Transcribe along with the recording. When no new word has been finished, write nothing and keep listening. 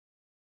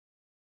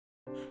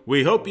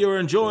We hope you're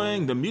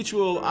enjoying the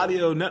Mutual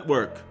Audio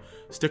Network.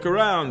 Stick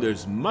around,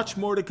 there's much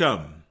more to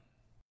come.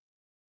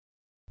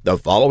 The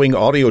following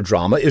audio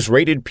drama is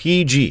rated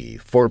PG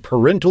for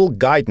parental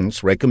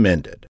guidance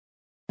recommended.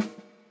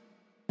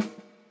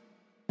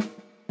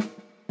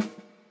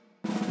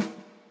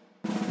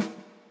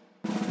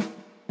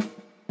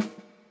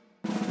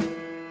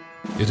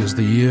 It is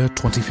the year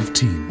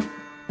 2015,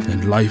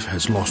 and life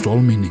has lost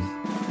all meaning.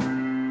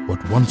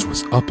 What once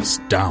was up is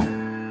down.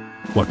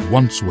 What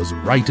once was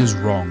right is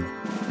wrong.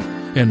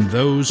 And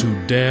those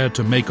who dare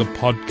to make a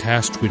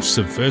podcast which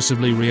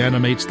subversively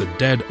reanimates the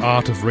dead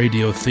art of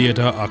radio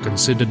theater are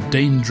considered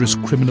dangerous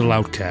criminal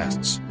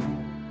outcasts.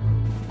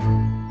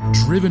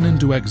 Driven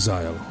into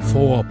exile,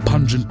 4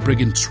 pungent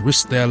brigands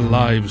risked their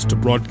lives to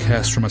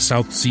broadcast from a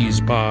South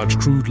Seas barge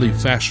crudely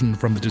fashioned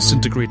from the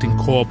disintegrating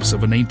corpse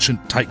of an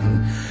ancient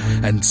titan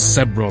and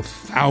several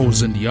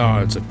thousand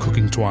yards of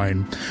cooking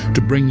twine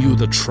to bring you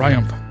the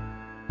triumph,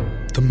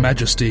 the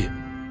majesty,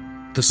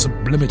 the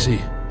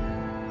sublimity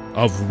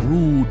of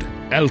rude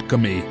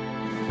alchemy.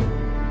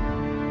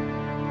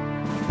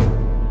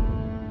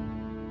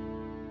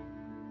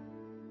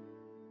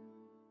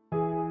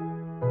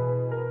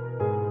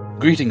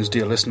 Greetings,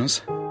 dear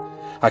listeners.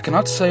 I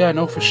cannot say I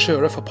know for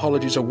sure if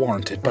apologies are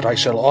warranted, but I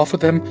shall offer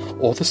them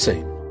all the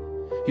same.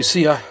 You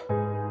see, I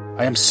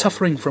am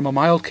suffering from a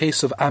mild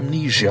case of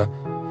amnesia,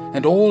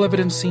 and all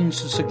evidence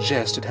seems to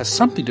suggest it has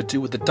something to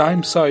do with the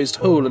dime-sized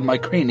hole in my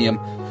cranium.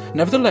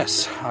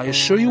 Nevertheless, I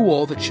assure you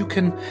all that you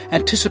can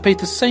anticipate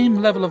the same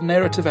level of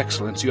narrative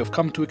excellence you have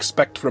come to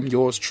expect from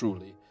yours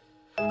truly.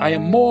 I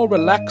am more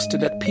relaxed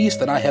and at peace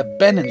than I have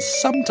been in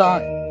some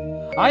time.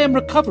 I am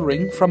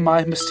recovering from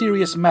my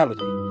mysterious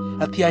malady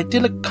at the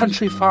idyllic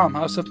country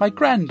farmhouse of my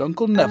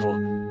granduncle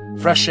Neville.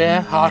 Fresh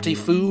air, hearty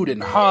food,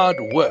 and hard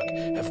work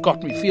have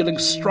got me feeling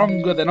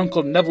stronger than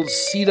Uncle Neville's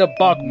cedar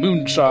bark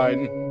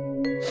moonshine.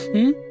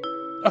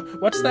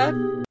 What's that?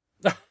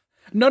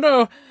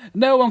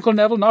 No, Uncle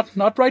Neville,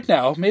 not right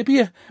now. Maybe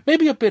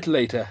a bit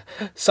later.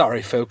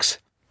 Sorry, folks.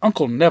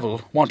 Uncle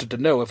Neville wanted to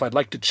know if I'd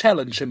like to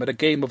challenge him at a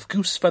game of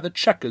goose-feather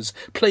checkers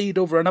played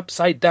over an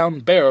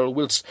upside-down barrel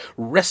whilst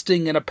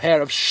resting in a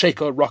pair of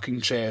Shaker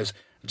rocking chairs,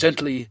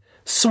 gently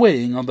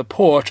swaying on the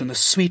porch in the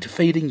sweet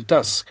fading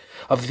dusk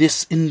of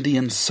this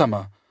Indian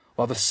summer,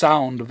 while the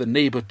sound of the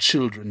neighbour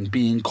children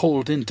being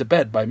called in to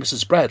bed by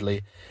Mrs.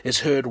 Bradley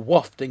is heard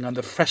wafting on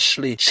the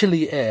freshly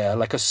chilly air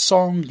like a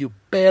song you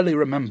barely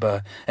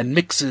remember, and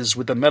mixes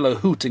with the mellow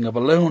hooting of a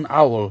lone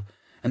owl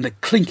and the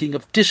clinking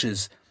of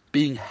dishes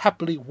being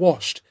happily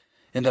washed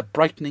in the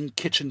brightening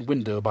kitchen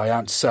window by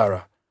Aunt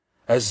Sarah,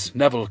 as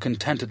Neville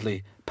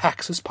contentedly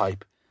packs his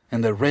pipe,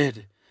 and the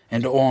red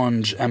and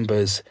orange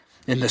embers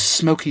in the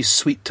smoky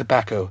sweet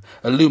tobacco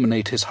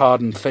illuminate his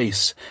hardened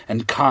face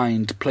and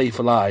kind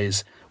playful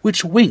eyes,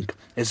 which wink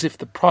as if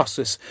the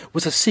process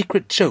was a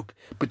secret joke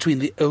between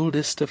the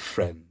oldest of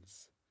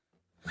friends.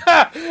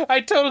 Ha! I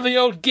told the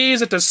old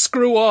geezer to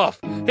screw off.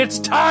 It's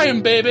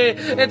time, baby.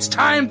 It's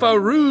time for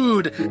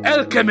rude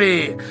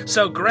alchemy.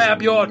 So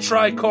grab your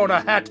tri-corner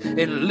hat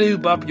and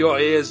lube up your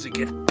ears to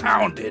get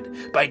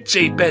pounded by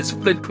Jabez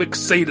Flintwick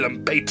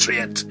Salem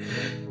Patriot.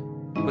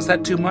 Was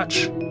that too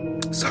much?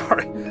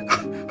 Sorry.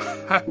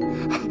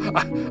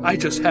 I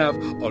just have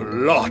a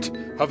lot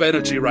of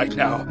energy right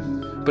now.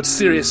 But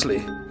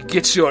seriously,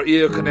 get your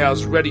ear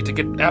canals ready to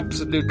get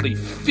absolutely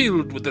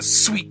filled with the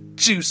sweet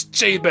juice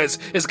Jabez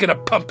is gonna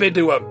pump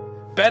into them.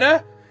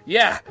 Better?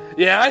 Yeah,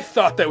 I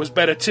thought that was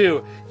better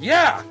too.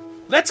 Yeah,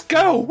 let's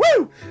go!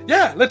 Woo!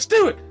 Yeah, let's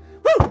do it!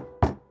 Woo!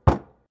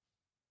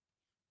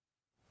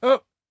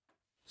 Oh,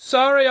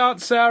 sorry, Aunt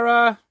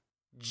Sarah.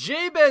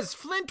 Jabez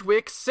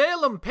Flintwick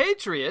Salem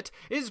Patriot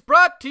is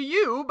brought to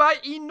you by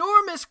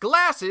enormous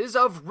glasses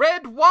of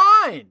red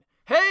wine.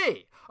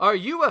 Hey, are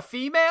you a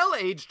female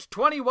aged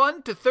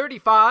 21 to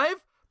 35?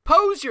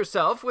 Pose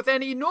yourself with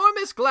an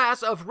enormous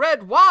glass of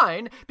red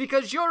wine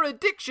because your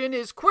addiction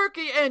is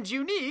quirky and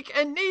unique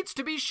and needs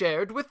to be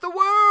shared with the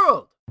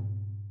world.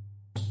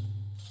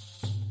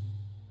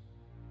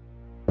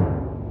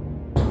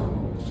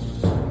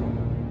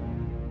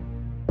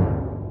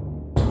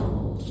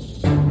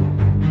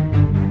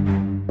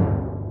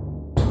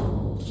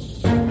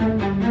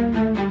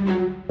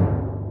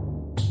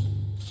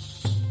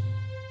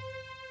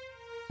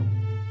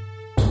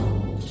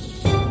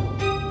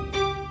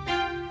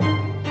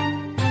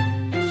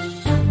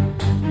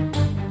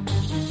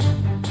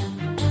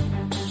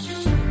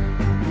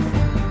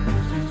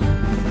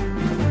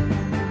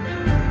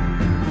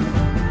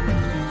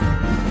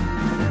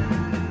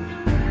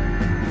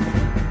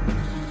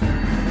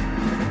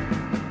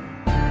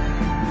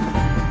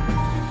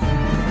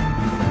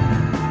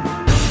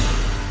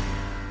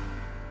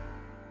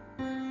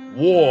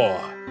 War,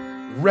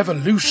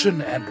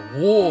 revolution and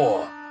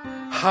war.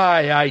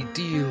 High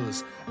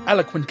ideals,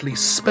 eloquently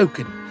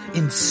spoken,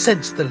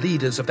 incense the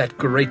leaders of that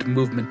great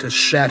movement to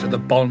shatter the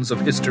bonds of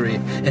history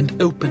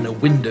and open a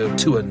window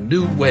to a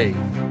new way.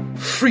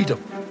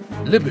 Freedom,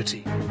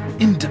 liberty,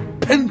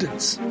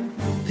 independence.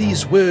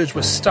 These words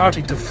were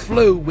starting to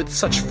flow with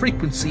such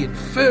frequency and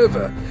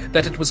fervor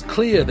that it was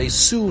clear they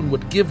soon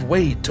would give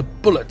way to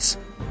bullets.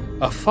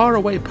 A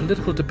faraway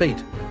political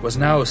debate was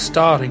now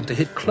starting to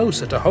hit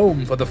closer to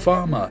home for the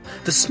farmer,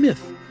 the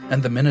smith,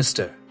 and the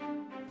minister.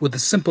 Would the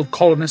simple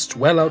colonists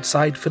well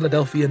outside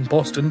Philadelphia and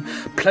Boston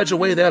pledge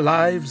away their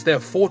lives, their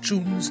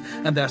fortunes,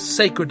 and their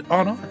sacred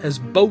honor as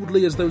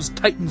boldly as those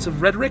titans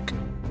of rhetoric?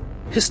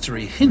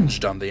 History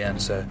hinged on the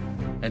answer,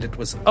 and it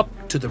was up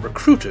to the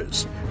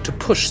recruiters to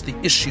push the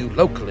issue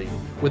locally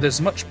with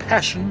as much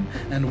passion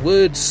and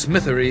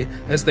wordsmithery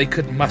as they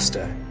could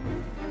muster.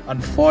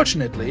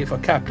 Unfortunately for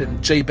Captain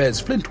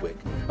Jabez Flintwick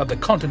of the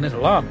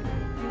Continental Army,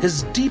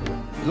 his deep,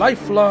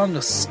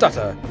 lifelong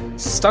stutter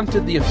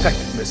stunted the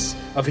effectiveness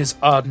of his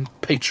ardent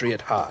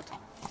patriot heart.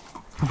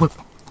 Would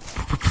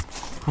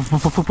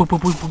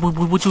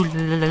you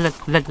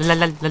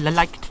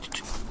like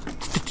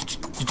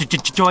to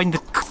join the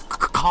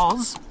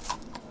cause?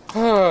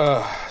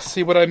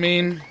 See what I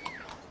mean?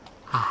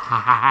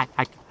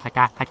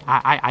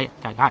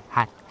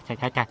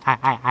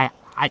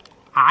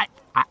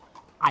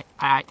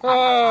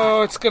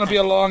 Oh, it's gonna be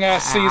a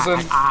long-ass season.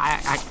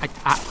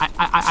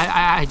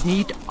 I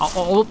need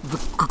all the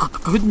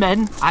good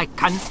men I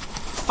can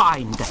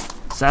find.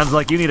 Sounds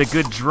like you need a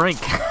good drink.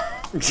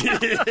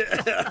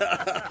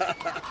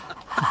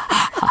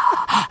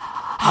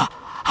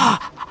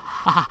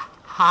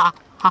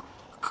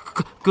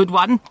 Good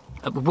one.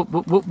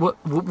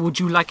 Would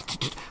you like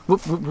to?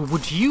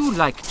 Would you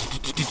like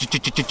to?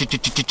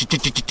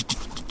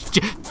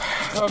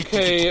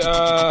 Okay,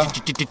 I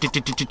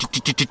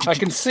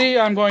can see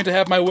I'm going to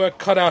have my work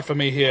cut out for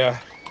me here.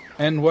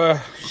 And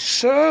we're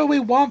sure we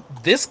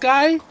want this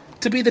guy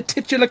to be the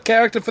titular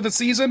character for the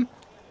season?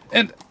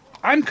 And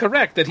I'm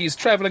correct that he's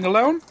traveling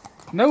alone?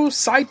 No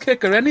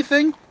sidekick or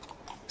anything?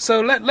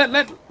 So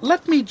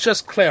let me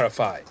just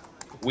clarify.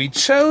 We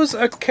chose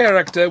a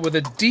character with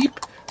a deep,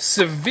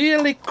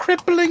 severely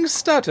crippling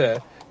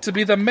stutter to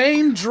be the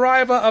main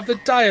driver of the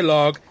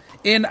dialogue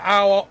in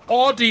our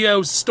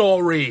audio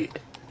story.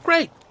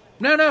 Great.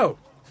 No,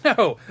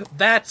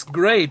 that's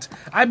great.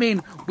 I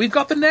mean, we've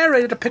got the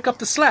narrator to pick up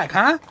the slack,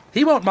 huh?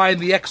 He won't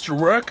mind the extra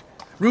work.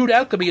 Rude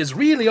alchemy is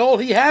really all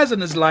he has in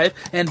his life,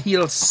 and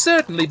he'll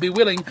certainly be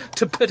willing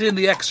to put in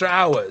the extra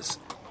hours.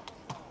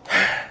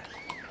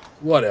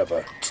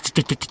 Whatever.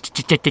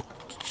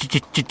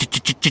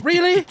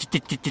 Really?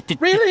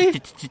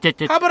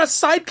 How about a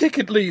sidekick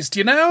at least,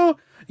 you know?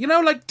 You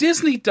know, like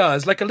Disney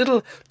does, like a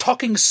little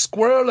talking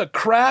squirrel or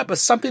crab or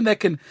something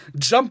that can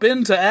jump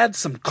in to add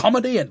some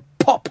comedy and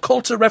pop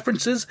culture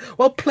references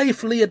while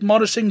playfully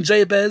admonishing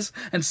Jabez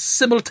and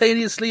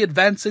simultaneously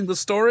advancing the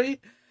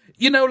story.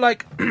 You know,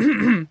 like,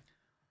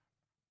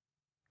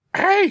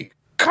 hey,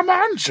 come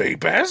on,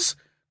 Jabez.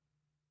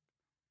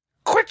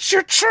 Quit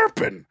your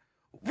chirping.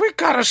 We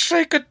gotta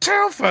shake a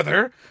tail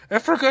feather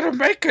if we're gonna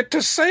make it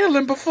to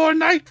Salem before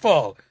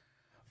nightfall.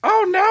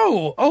 Oh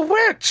no, a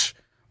witch!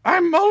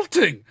 I'm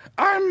molting!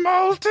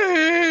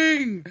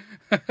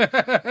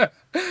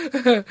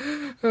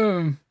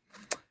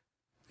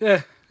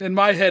 Yeah, in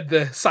my head,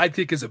 the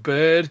sidekick is a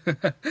bird.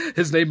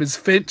 His name is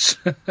Finch.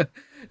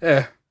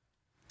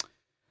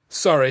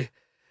 Sorry.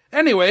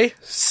 Anyway,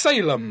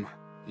 Salem.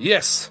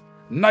 Yes,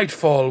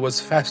 nightfall was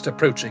fast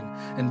approaching,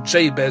 and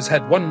Jabez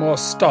had one more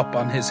stop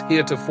on his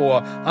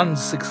heretofore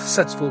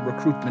unsuccessful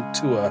recruitment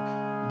tour.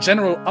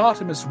 General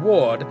Artemis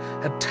Ward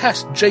had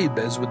tasked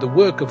Jabez with the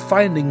work of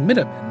finding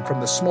Minutemen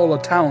from the smaller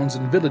towns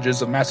and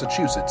villages of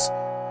Massachusetts.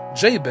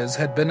 Jabez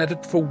had been at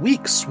it for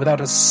weeks without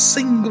a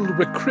single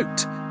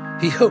recruit.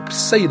 He hoped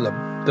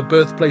Salem, the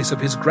birthplace of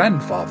his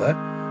grandfather,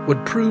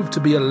 would prove to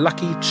be a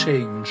lucky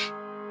change.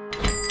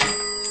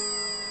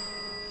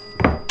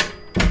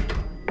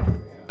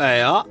 Hey,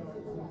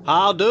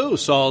 how do,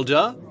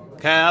 soldier?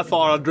 Care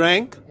for a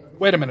drink?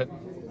 Wait a minute.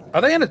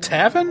 Are they in a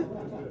tavern?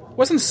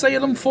 Wasn't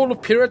Salem full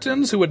of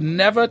Puritans who would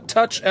never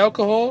touch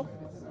alcohol?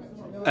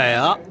 Hey,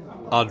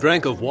 a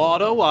drink of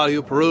water while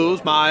you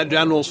peruse my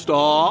general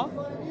store?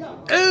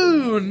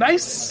 Oh,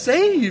 nice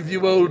save,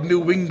 you old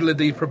New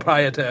Englandy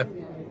proprietor.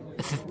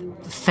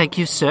 Thank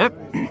you, sir.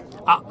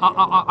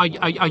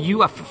 Are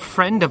you a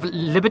friend of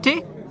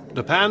liberty?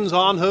 Depends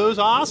on who's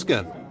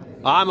asking.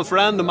 I'm a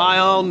friend of my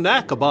own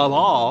neck above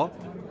all.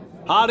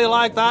 How do you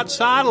like that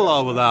saddle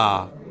over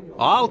there?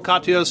 I'll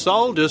cut you a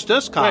soldier's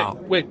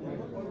discount. Wait.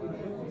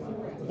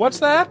 What's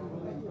that?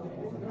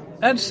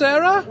 And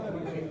Sarah?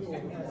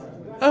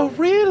 Oh,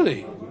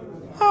 really?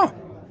 Huh.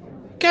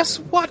 Guess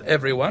what,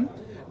 everyone?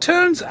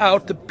 Turns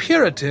out the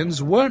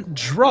Puritans weren't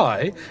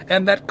dry,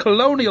 and that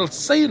colonial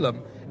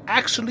Salem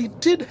actually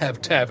did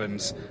have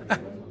taverns.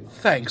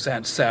 Thanks,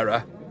 Aunt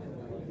Sarah.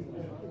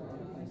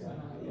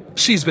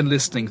 She's been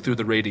listening through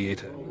the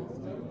radiator.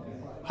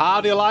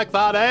 How do you like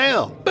that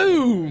ale?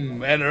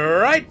 Boom! And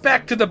right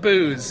back to the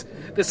booze.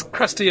 This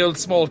crusty old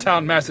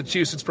small-town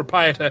Massachusetts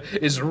proprietor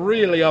is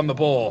really on the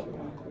ball.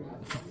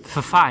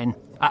 Fine.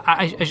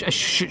 I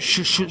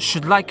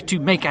should like to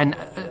make an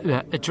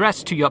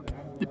address to your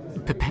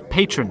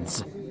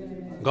patrons.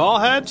 Go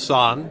ahead,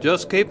 son.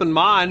 Just keep in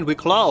mind we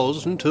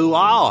close in 2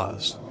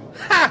 hours.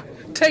 Ha!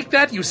 Take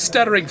that, you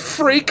stuttering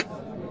freak!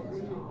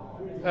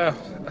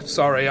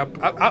 Sorry,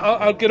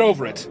 I'll get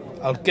over it.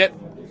 I'll get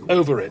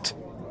over it.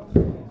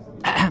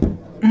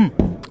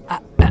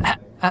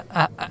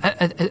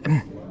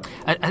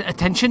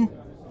 Attention?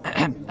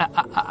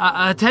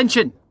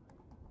 Attention!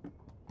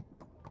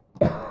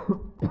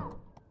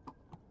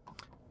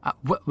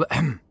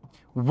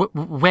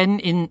 When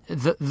in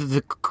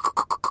the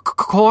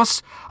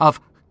course of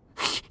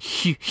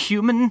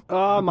human...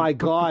 Oh, my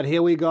God,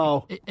 here we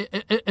go.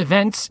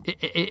 Events...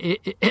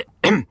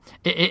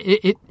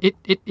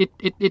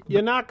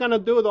 You're not going to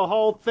do the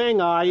whole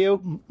thing, are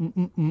you? Shut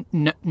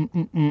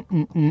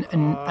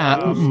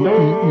up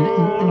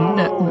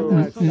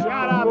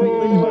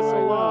and leave us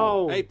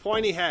alone. Hey,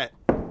 Pointy Hat,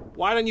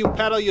 why don't you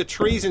peddle your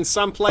treason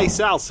someplace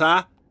else,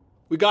 huh?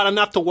 We got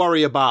enough to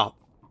worry about.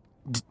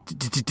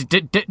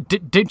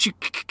 Don't you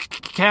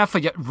care for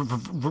your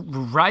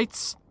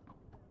rights?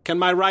 Can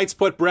my rights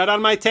put bread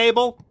on my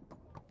table?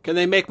 Can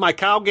they make my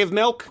cow give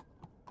milk?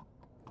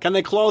 Can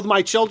they clothe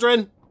my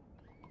children?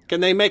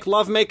 Can they make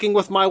lovemaking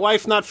with my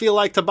wife not feel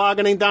like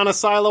tobogganing down a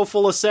silo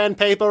full of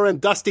sandpaper and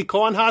dusty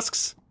corn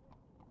husks?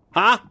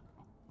 Huh?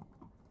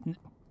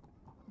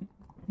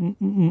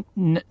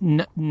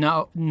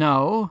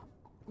 No.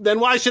 Then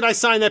why should I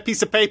sign that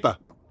piece of paper?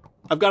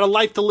 I've got a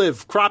life to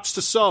live, crops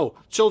to sow,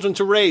 children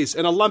to raise,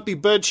 and a lumpy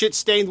bird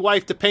shit-stained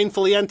wife to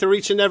painfully enter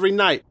each and every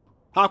night.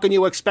 How can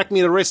you expect me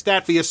to risk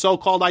that for your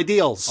so-called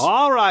ideals?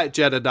 All right,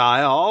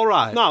 Jedediah, all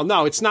right.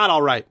 No, it's not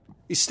all right.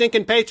 These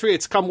stinking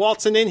patriots come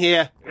waltzing in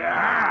here,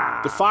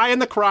 defying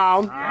the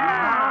crown,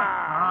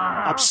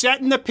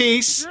 upsetting the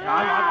peace,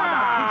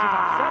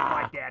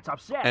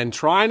 and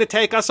trying to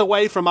take us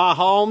away from our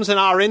homes and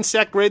our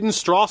insect-ridden,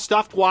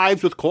 straw-stuffed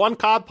wives with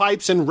corncob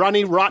pipes and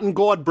runny, rotten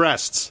gourd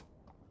breasts.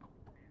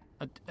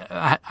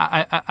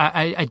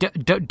 I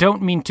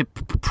don't mean to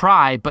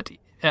pry, but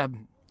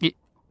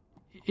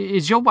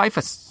is your wife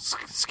a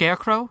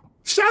scarecrow?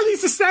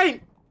 Shelley's a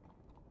saint!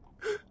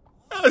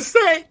 A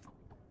saint!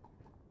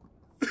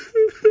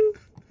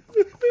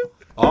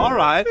 All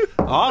right,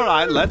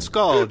 let's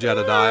go,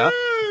 Jedediah.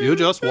 You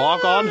just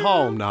walk on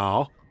home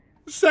now.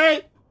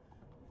 Saint!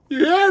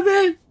 You hear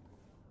me?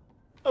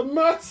 A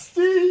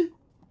musty,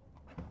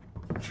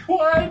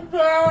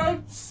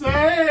 twine-bound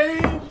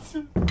saint!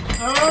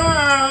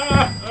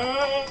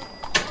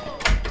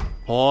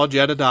 Poor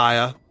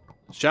Jedediah.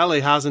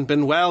 Shelley hasn't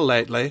been well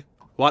lately.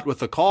 What with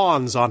the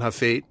corns on her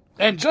feet.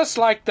 And just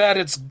like that,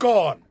 it's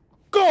gone.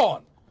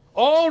 Gone!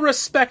 All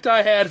respect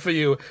I had for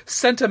you,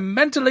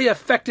 sentimentally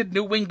affected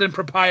New England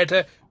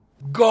proprietor,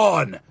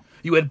 gone.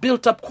 You had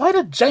built up quite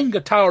a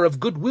Jenga tower of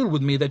goodwill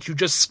with me that you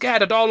just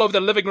scattered all over the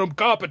living room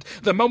carpet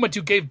the moment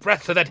you gave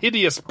breath to that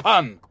hideous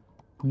pun.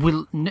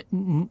 Will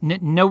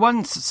no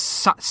one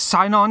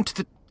sign on to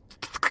the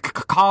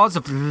cause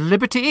of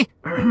liberty?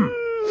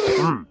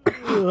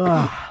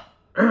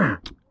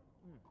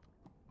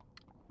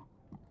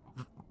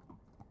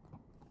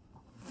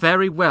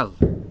 Very well.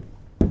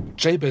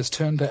 Jabez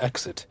turned to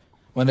exit,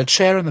 when a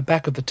chair in the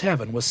back of the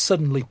tavern was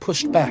suddenly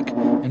pushed back,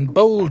 and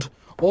bold,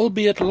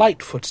 albeit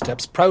light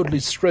footsteps proudly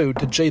strode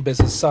to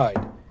Jabez's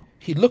side.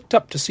 He looked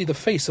up to see the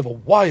face of a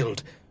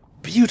wild,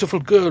 beautiful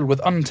girl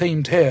with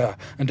untamed hair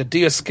and a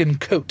deerskin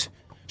coat.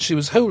 She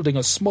was holding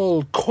a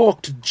small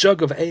corked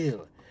jug of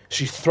ale.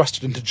 She thrust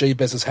it into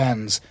Jabez's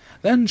hands.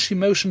 Then she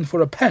motioned for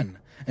a pen,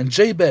 and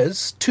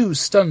Jabez, too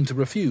stunned to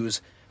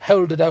refuse,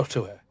 held it out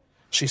to her.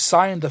 She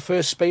signed the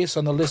first space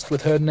on the list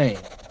with her name,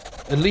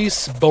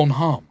 Elise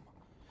Bonham.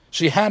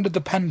 She handed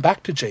the pen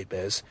back to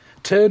Jabez,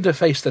 turned to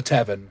face the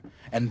tavern,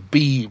 and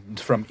beamed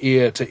from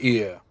ear to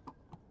ear.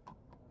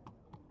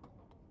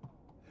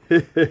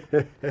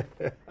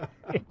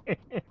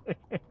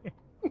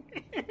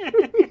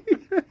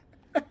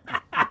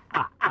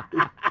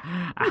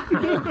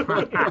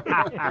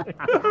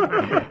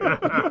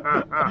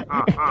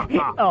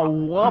 A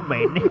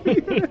woman.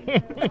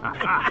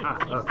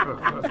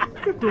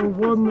 The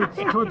one that's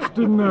touched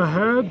in the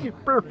head?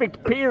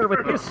 Perfect pair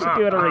with this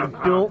stuttering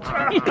dolt.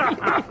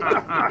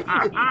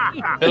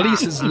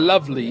 Elise's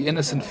lovely,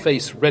 innocent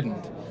face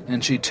reddened,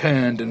 and she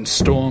turned and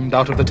stormed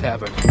out of the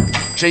tavern.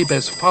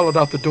 Jabez followed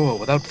out the door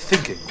without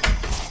thinking.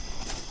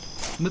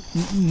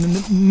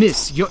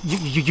 Miss, your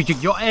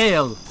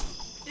ale.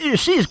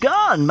 She's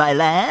gone, my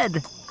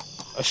lad.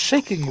 A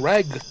shaking,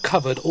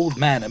 rag-covered old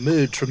man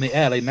emerged from the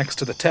alley next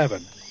to the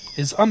tavern.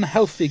 His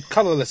unhealthy,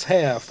 colourless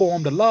hair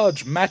formed a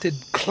large, matted,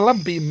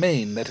 clumpy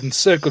mane that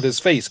encircled his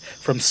face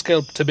from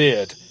scalp to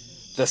beard.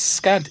 The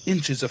scant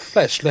inches of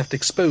flesh left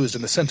exposed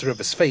in the centre of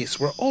his face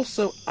were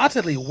also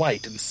utterly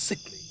white and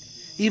sickly.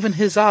 Even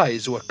his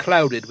eyes were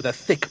clouded with a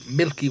thick,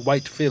 milky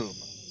white film.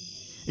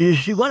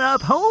 She went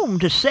up home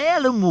to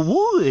Salem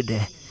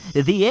Wood.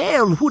 The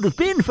ale would have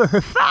been for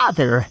her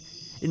father.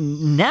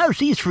 Now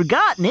she's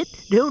forgotten it.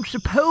 Don't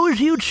suppose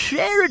you'd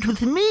share it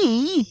with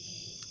me?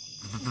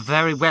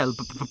 Very well,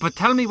 but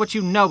tell me what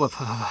you know of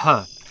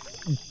her.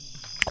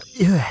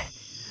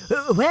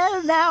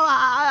 Well, now,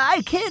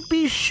 I can't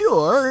be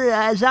sure,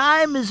 as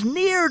I'm as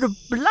near to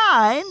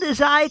blind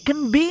as I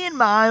can be in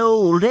my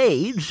old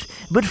age,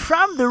 but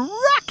from the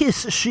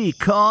ruckus she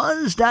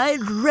caused,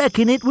 I'd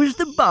reckon it was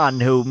the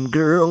Bonholm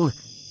girl.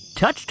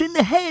 Touched in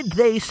the head,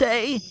 they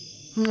say.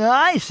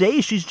 I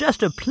say she's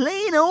just a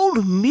plain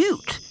old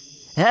mute.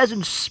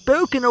 Hasn't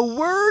spoken a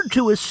word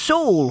to a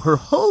soul her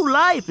whole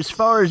life as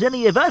far as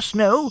any of us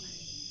know.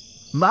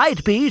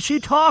 Might be she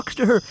talks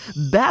to her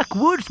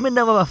backwoodsman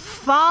of a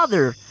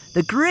father,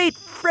 the great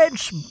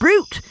French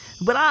brute,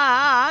 but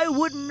I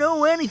wouldn't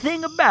know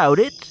anything about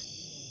it.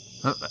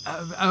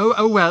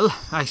 Well,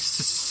 I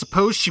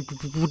suppose she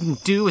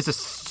wouldn't do as a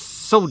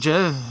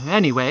soldier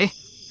anyway.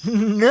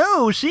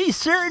 No, she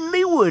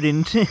certainly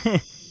wouldn't.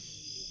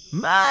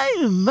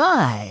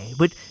 My,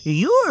 but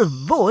your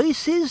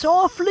voice is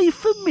awfully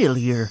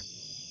familiar.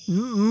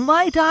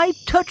 Might I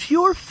touch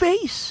your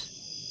face?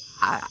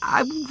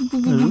 I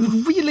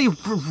really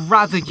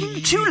rather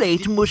you... Too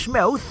late,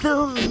 Mushmouth.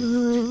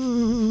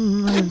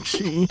 Let's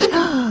see.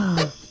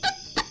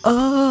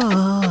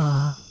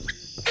 Aha!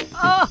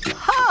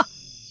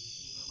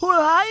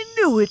 Well, I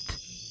knew it.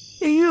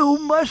 You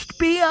must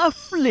be a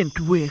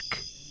Flintwick.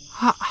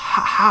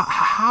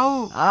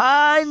 How?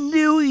 I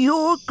knew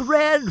your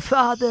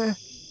grandfather.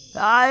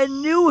 I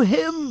knew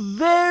him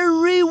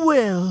very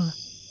well.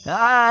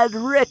 I'd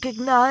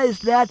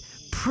recognize that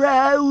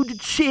proud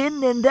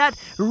chin and that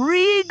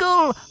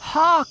regal,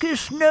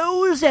 hawkish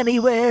nose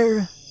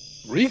anywhere.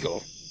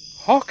 Regal?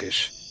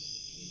 Hawkish?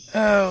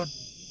 Oh,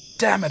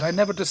 damn it, I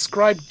never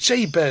described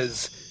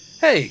Jabez.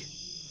 Hey,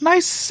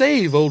 nice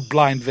save, old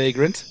blind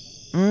vagrant.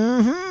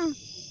 Mm-hmm.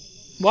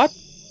 What?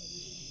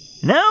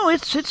 No,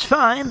 it's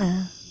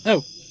fine.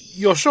 Oh,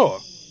 you're sure?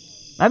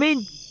 I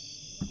mean,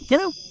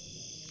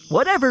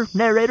 whatever,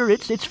 narrator,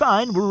 it's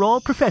fine. We're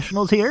all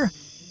professionals here.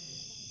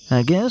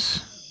 I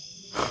guess.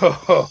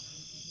 Huh.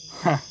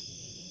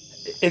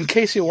 In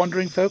case you're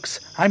wondering, folks,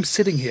 I'm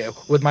sitting here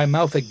with my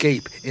mouth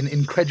agape in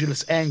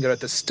incredulous anger at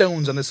the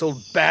stones on this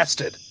old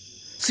bastard.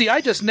 See, I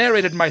just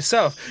narrated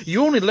myself.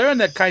 You only learn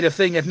that kind of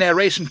thing at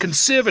narration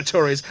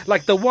conservatories,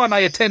 like the one I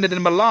attended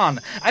in Milan.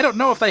 I don't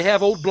know if they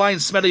have old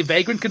blind smelly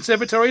vagrant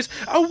conservatories.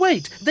 Oh,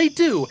 wait, they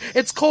do.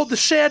 It's called the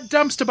shared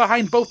dumpster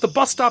behind both the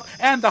bus stop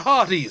and the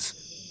Hardee's.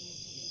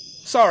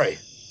 Sorry,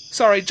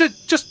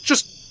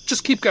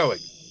 just keep going.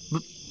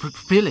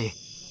 Really?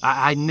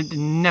 I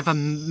never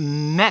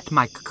met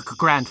my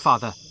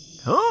grandfather.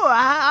 Oh,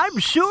 I'm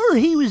sure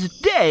he was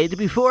dead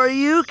before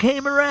you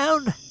came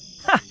around.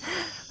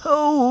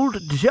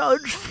 Old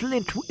Judge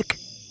Flintwick.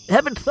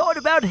 Haven't thought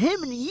about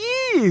him in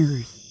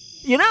years.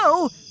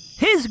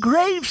 His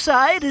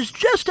gravesite is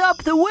just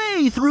up the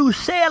way through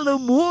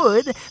Salem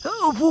Wood.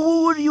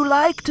 Oh, would you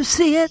like to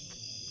see it?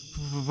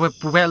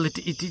 Well,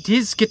 it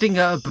is getting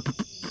a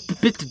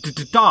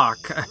bit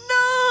dark.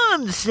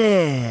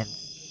 Nonsense!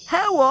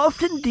 How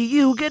often do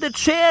you get a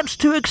chance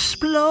to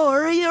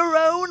explore your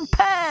own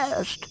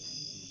past?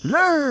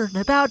 Learn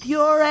about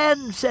your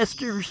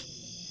ancestors.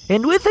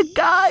 And with a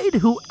guide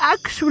who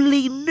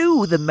actually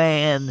knew the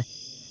man.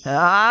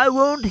 I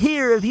won't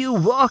hear of you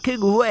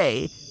walking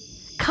away.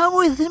 Come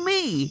with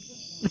me.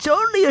 It's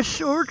only a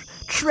short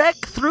trek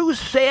through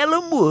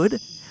Salem Wood.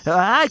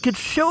 I could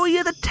show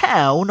you the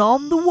town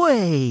on the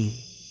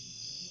way.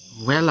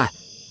 Well, I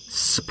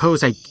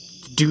suppose I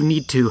do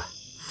need to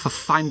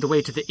find the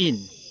way to the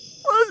inn.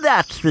 Well,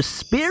 that's the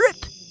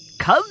spirit.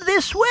 Come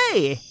this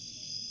way.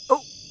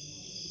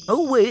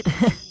 Oh, wait.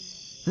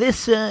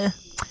 This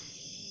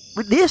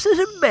is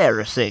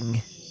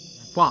embarrassing.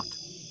 What?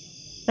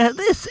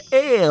 This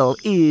ale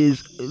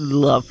is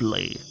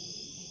lovely.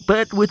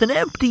 But with an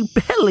empty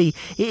belly,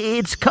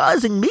 it's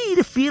causing me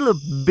to feel a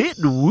bit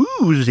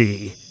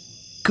woozy.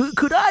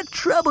 Could I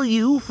trouble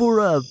you for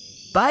a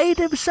bite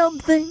of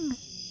something?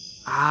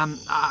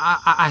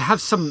 I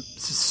have some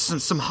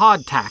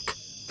hardtack.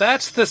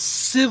 That's the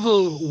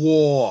Civil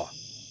War.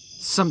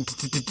 Some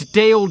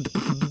day-old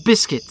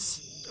biscuits.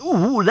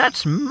 Ooh,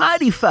 that's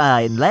mighty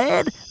fine,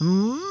 lad.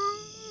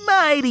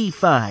 Mighty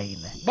fine.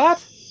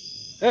 But,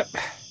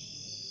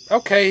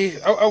 okay,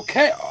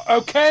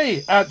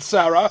 Aunt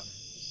Sarah.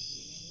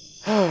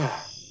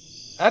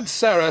 Aunt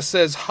Sarah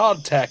says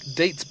hardtack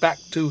dates back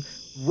to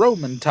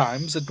Roman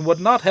times and would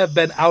not have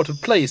been out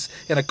of place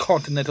in a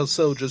continental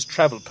soldier's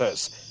travel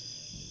purse.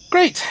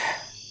 Great.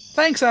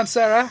 Thanks, Aunt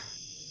Sarah.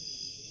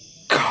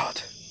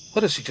 God,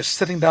 what is she just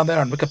sitting down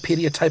there on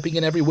Wikipedia typing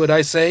in every word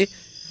I say?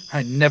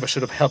 I never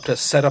should have helped her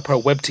set up her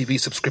web TV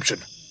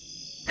subscription.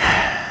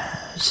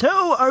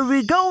 So, are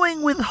we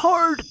going with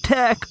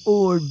hardtack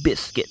or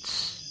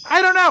biscuits?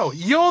 I don't know.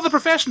 You're the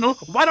professional.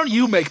 Why don't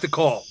you make the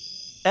call?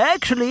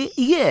 Actually,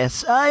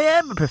 yes, I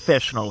am a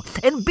professional.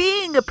 And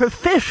being a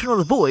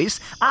professional voice,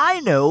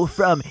 I know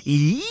from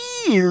years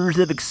years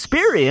of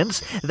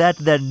experience that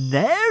the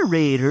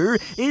narrator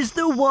is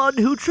the one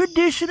who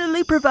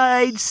traditionally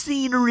provides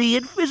scenery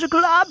and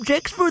physical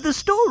objects for the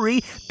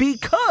story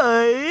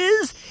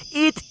because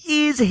it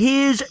is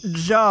his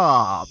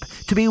job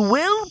to be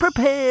well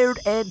prepared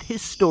and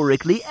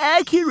historically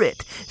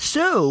accurate.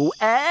 So,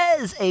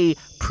 as a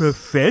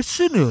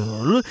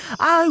professional,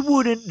 I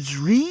wouldn't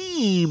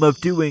dream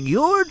of doing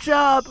your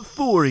job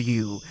for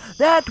you.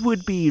 That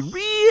would be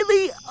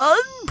really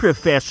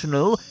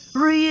unprofessional,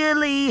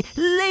 really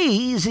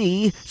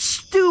lazy,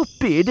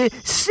 stupid,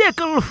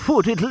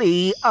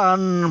 sickle-footedly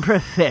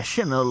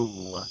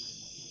unprofessional.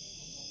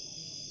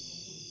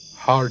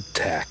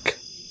 Hardtack.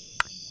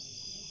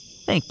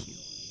 Thank you.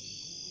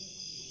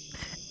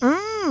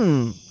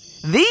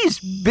 These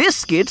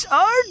biscuits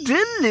are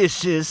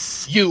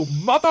delicious. You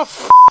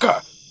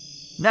motherfucker!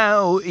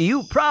 Now,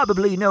 you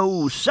probably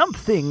know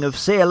something of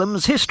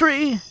Salem's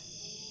history.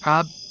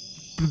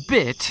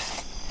 Bit.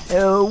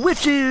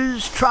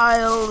 Witches,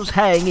 trials,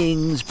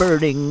 hangings,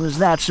 burnings,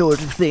 that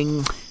sort of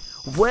thing.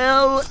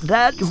 Well,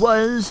 that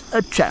was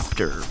a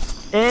chapter,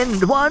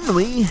 and one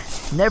we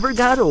never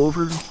got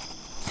over.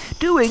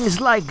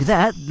 Doings like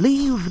that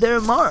leave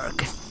their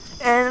mark,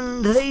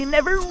 and they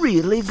never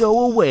really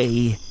go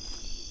away.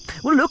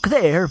 Well, look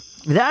there.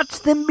 That's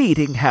the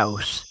meeting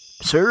house.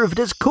 Served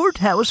as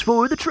courthouse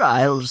for the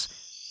trials.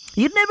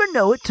 You'd never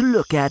know it to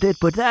look at it,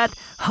 but that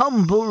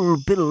humble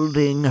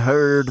building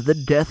heard the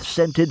death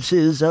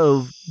sentences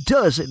of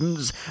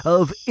dozens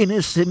of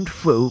innocent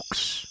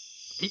folks.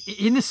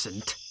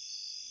 Innocent?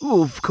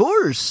 Of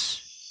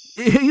course.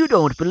 You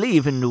don't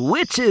believe in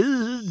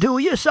witches, do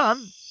you,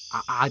 son?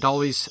 I'd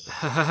always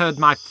heard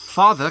my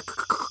father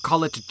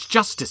call it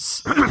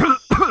justice.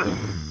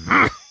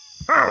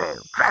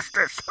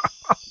 Justice!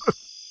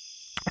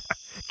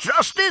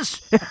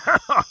 Justice?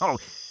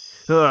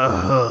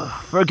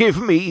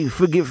 Forgive me.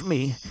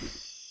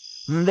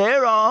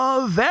 There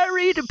are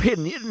varied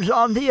opinions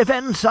on the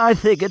events, I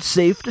think it's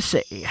safe to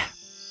say.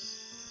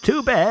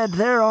 Too bad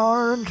there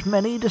aren't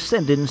many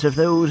descendants of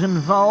those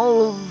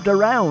involved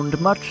around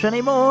much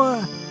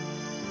anymore.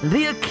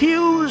 The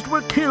accused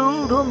were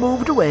killed or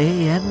moved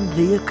away, and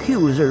the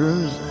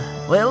accusers,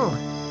 well,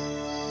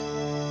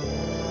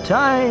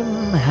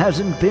 time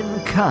hasn't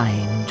been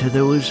kind to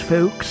those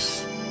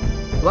folks.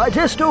 Why,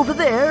 just over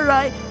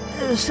there,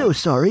 so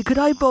sorry, could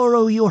I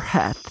borrow your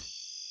hat?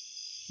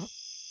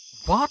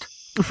 What?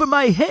 For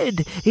my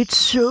head, it's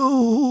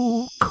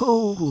so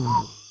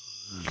cold.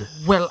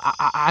 Well,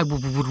 I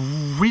would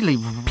really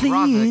Please.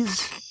 rather...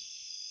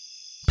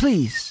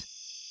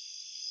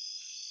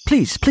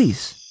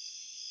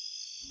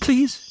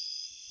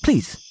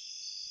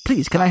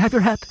 Please, can I have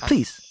your hat?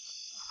 Please.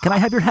 Can I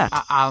have your hat?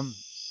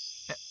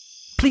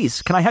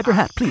 Please, can I have your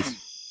hat? Please.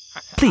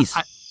 Please,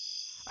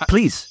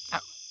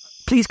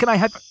 can I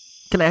have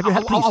your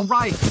hat, please? All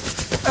right.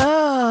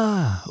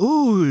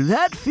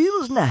 That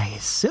feels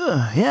nice.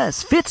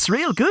 Yes, fits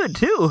real good,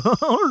 too.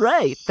 All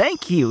right,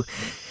 thank you.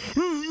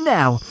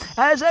 Now,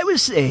 as I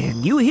was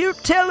saying, you hear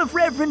tell of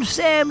Reverend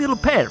Samuel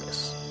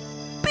Parris,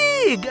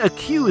 big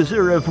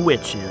accuser of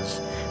witches.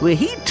 Well,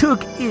 he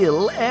took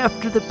ill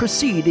after the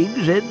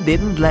proceedings and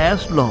didn't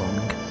last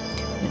long.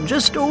 And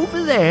just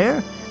over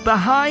there,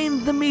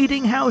 behind the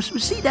meeting house,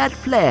 see that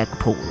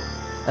flagpole?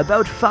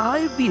 About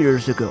 5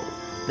 years ago,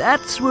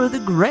 that's where the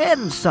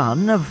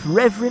grandson of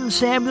Reverend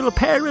Samuel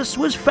Parris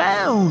was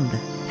found,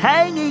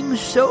 hanging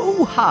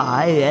so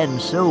high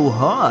and so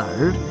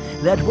hard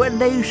that when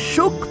they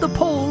shook the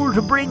pole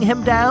to bring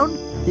him down,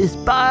 his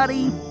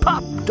body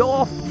popped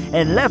off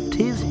and left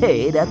his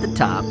head at the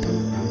top.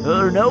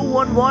 No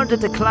one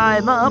wanted to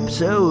climb up,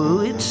 so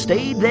it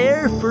stayed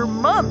there for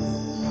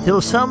months,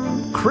 till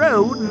some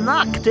crow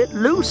knocked it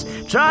loose,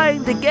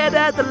 trying to get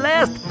at the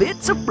last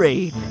bits of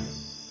brain.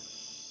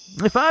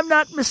 If I'm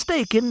not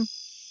mistaken,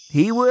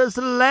 he was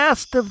the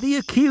last of the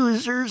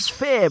accuser's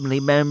family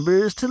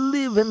members to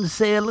live in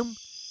Salem.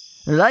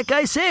 Like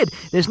I said,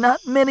 there's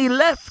not many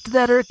left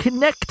that are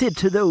connected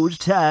to those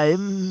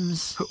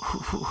times.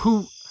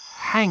 Who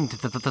hanged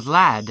the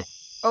lad?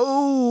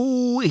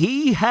 Oh,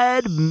 he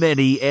had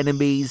many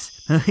enemies.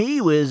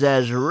 He was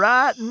as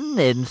rotten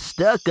and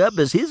stuck up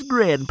as his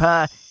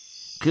grandpa.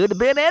 Could have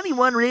been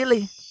anyone,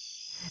 really.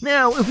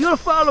 Now, if you'll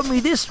follow me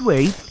this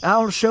way,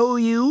 I'll show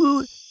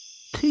you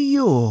to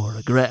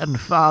your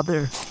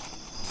grandfather.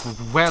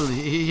 Well,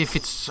 if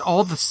it's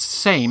all the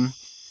same,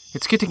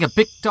 it's getting a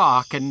bit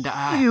dark and,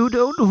 You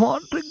don't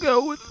want to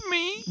go with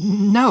me?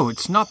 No,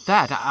 it's not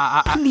that.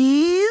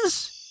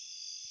 Please?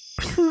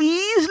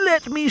 Please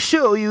let me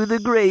show you the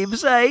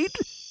gravesite.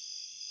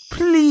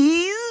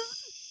 Please?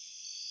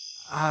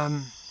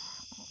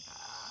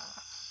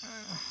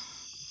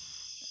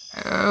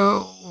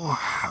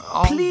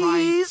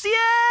 Please? Yay!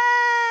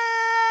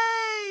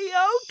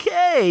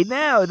 Okay,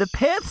 now the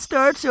path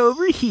starts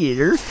over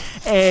here,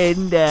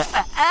 and,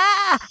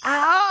 ow!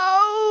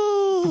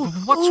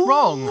 What's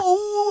wrong?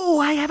 Oh,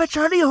 I have a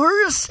Charlie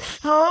horse.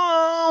 Okay.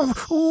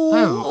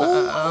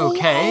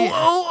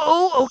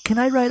 Oh, can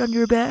I ride on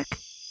your back?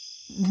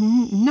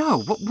 No,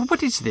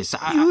 what is this?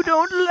 You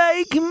don't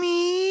like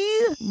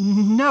me?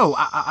 No,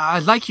 I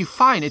like you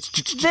fine. It's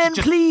Then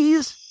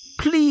please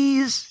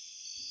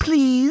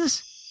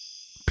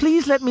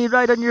let me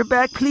ride on your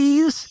back,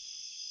 please.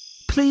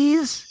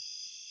 Please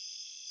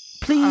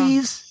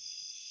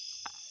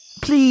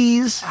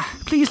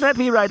let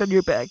me ride on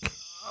your back.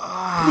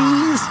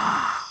 Please.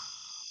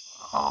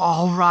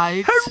 All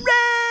right.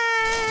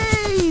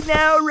 Hooray!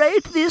 Now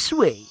right this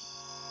way.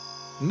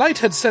 Night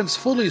had since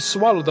fully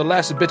swallowed the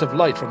last bit of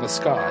light from the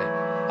sky.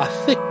 A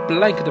thick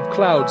blanket of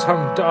clouds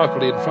hung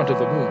darkly in front of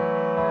the moon.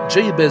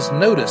 Jabez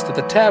noticed that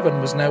the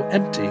tavern was now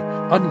empty,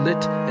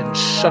 unlit, and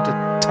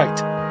shuttered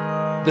tight.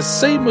 The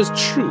same was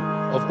true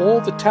of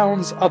all the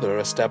town's other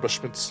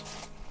establishments.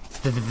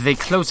 They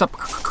close up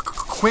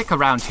quick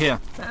around here.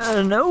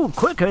 No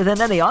quicker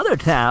than any other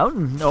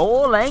town.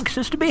 All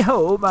anxious to be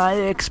home, I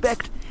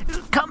expect.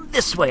 Come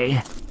this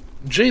way.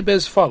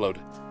 Jabez followed.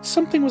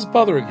 Something was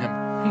bothering him.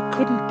 He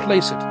couldn't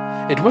place it.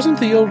 It wasn't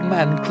the old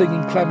man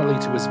clinging clammily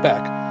to his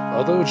back,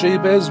 although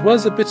Jabez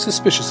was a bit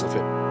suspicious of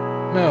him.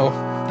 No,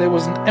 there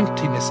was an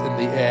emptiness in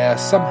the air,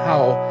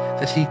 somehow,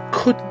 that he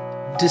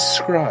couldn't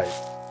describe.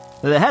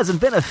 There hasn't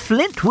been a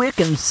Flintwick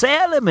in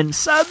Salem in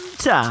some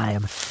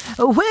time.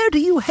 Where do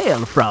you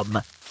hail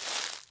from?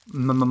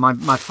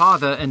 My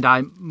father and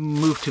I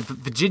moved to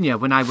Virginia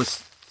when I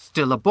was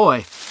still a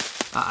boy.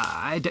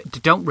 I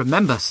don't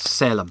remember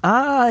Salem.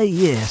 Ah,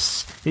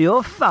 yes,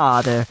 your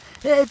father,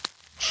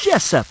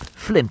 Jessup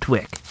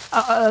Flintwick,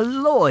 a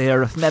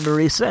lawyer if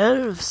memory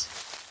serves.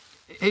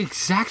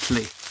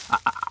 Exactly.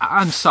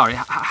 I'm sorry.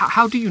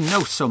 How do you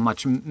know so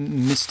much,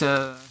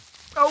 Mr...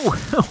 Oh,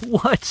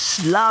 what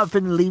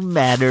slovenly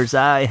manners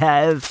I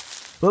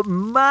have. But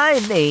my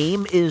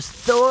name is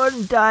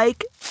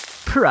Thorndyke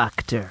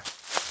Proctor.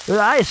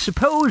 I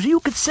suppose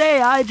you could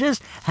say I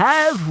just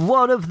have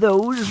one of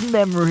those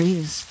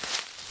memories.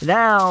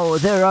 Now,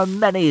 there are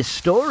many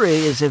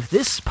stories of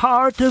this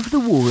part of the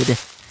wood.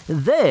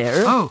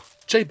 There... Oh!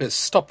 Jabez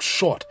stopped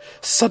short,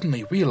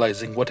 suddenly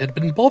realizing what had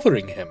been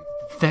bothering him.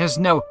 There's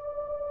no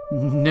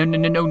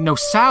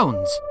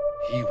sounds.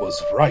 He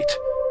was right.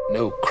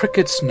 No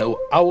crickets, no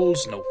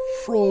owls, no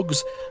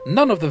frogs,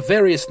 none of the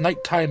various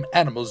nighttime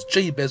animals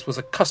Jabez was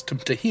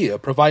accustomed to hear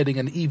providing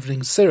an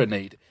evening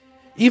serenade.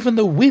 Even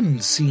the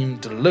wind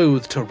seemed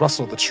loath to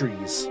rustle the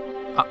trees.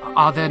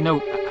 Are there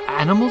no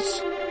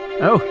animals?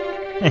 Oh,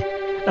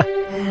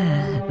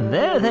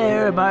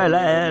 there, my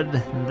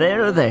lad.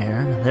 There.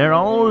 They're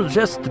all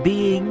just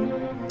being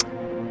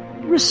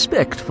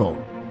respectful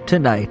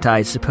tonight,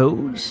 I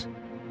suppose.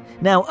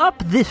 Now, up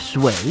this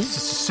way...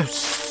 So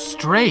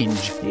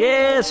strange.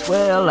 Yes,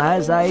 well,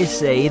 as I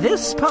say,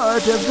 this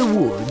part of the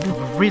wood...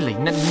 Really?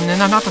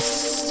 Not a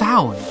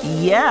sound?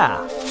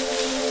 Yeah.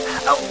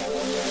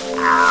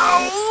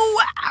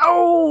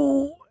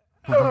 Ow!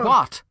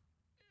 What?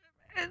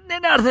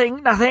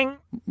 Nothing.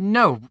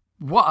 No,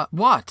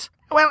 what?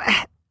 Well,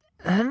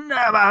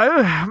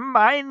 no,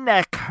 my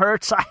neck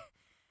hurts.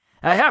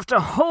 I have to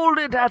hold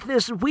it at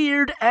this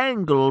weird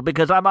angle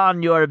because I'm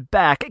on your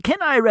back.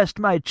 Can I rest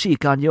my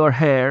cheek on your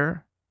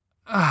hair?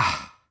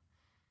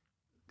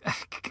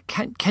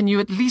 Can you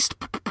at least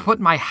put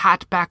my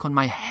hat back on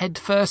my head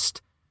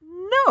first?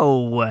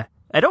 No,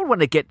 I don't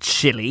want to get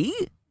chilly.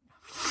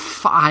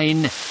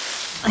 Fine.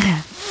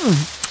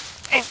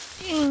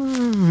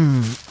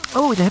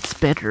 Oh, that's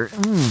better.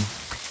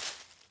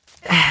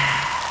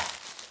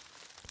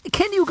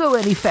 Can you go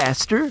any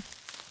faster?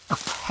 Oh,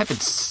 for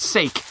heaven's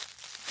sake.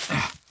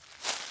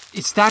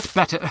 Is that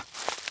better?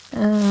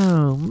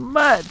 Oh,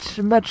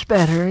 much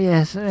better,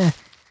 yes. Hey.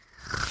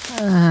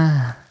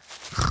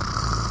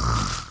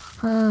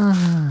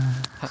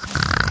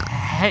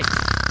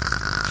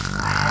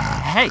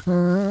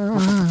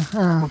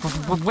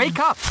 Wake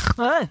up.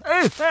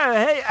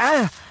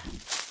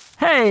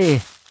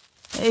 Hey,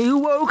 you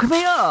woke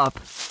me up.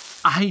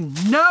 I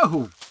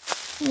know.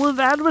 Well,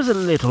 that was a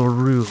little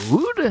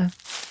rude.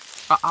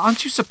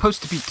 Aren't you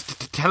supposed to be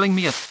telling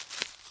me a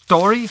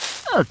story?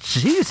 Oh,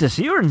 Jesus,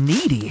 you're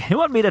needy. You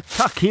want me to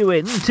tuck you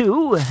in,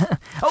 too?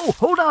 Oh,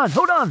 hold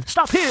on.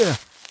 Stop here.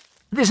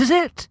 This is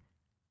it.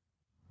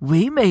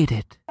 We made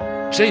it.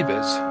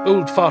 Jabez,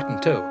 old fart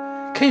and toe,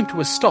 came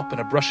to a stop in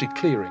a brushy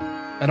clearing.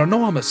 An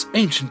enormous,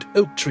 ancient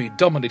oak tree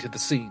dominated the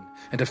scene,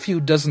 and a few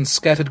dozen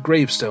scattered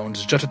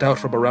gravestones jutted out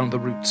from around the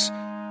roots.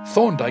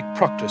 Thorndyke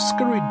Proctor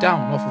scurried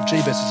down off of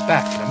Jabez's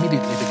back and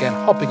immediately began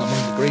hopping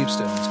among the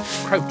gravestones,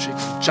 crouching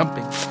and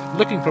jumping,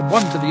 looking from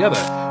one to the other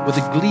with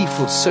a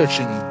gleeful,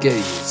 searching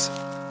gaze.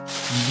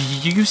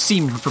 You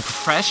seem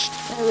refreshed.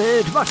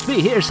 It must be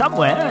here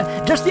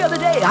somewhere. Just the other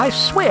day, I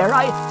swear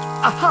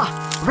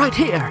Aha! Right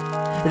here.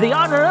 The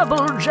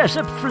Honorable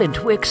Jessup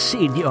Flintwick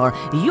Sr.,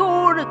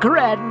 your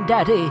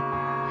granddaddy.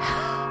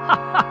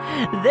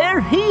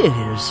 There he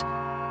is.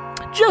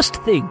 Just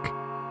think.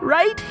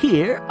 Right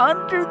here,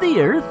 under the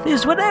earth,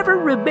 is whatever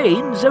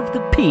remains of the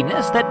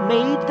penis that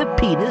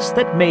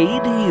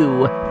made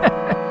you.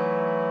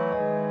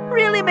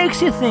 Really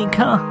makes you think,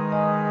 huh?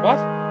 What?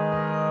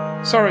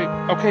 Sorry.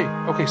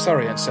 Okay,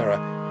 sorry, Aunt Sarah.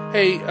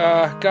 Hey,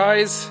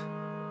 guys.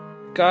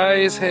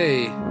 Guys,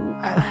 hey.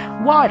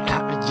 What?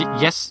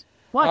 Yes?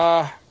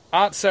 What?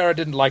 Aunt Sarah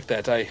didn't like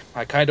that. I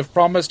kind of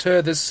promised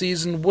her this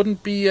season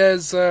wouldn't be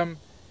as,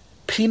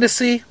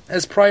 penisy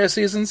as prior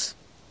seasons.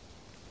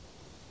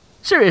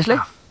 Seriously?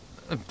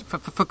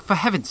 For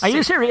heaven's sake. Are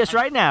you serious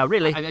right now,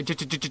 really?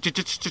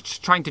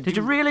 Just trying to Did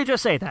you really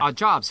just say that? our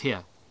jobs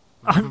here.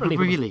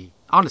 Unbelievable. Really,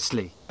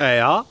 honestly. Hey,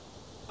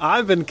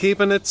 I've been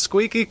keeping it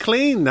squeaky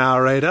clean,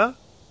 narrator.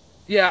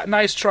 Yeah,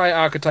 nice try,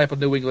 archetypal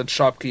New England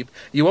shopkeep.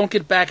 You won't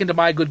get back into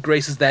my good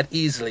graces that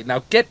easily.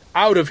 Now get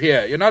out of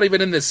here. You're not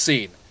even in this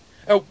scene.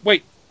 Oh,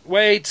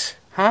 wait.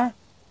 Huh?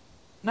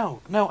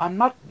 No, I'm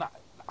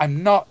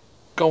not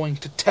going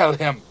to tell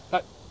him.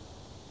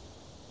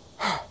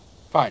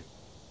 Fine.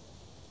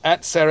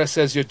 Aunt Sarah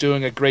says you're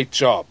doing a great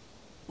job.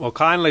 Well,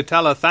 kindly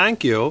tell her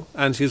thank you,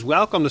 and she's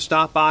welcome to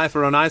stop by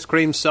for an ice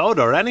cream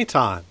soda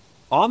anytime.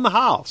 On the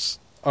house.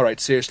 All right,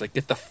 seriously,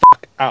 get the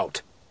fuck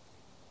out.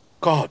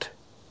 God.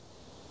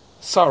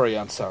 Sorry,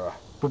 Aunt Sarah.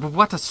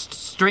 What a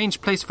strange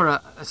place for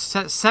a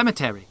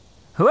cemetery.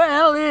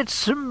 Well,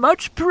 it's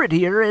much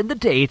prettier in the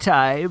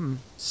daytime.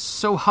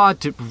 So hard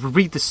to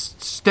read the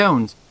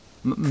stones.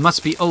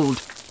 Must be old.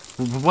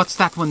 What's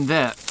that one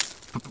there?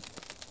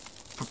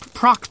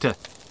 Proctor.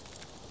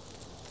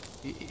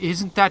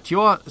 Isn't that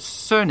your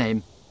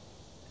surname?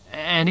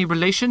 Any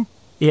relation?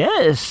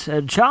 Yes,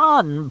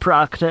 John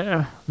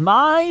Proctor,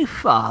 my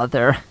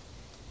father.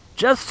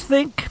 Just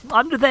think,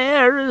 under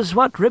there is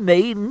what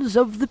remains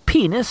of the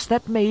penis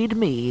that made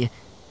me.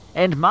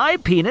 And my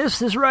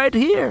penis is right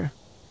here.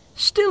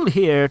 Still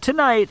here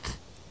tonight.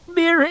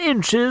 Mere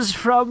inches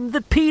from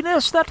the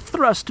penis that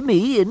thrust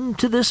me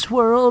into this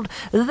world,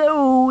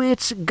 though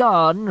it's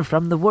gone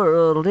from the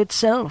world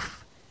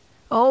itself.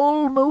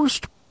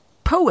 Almost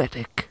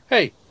poetic.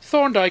 Hey,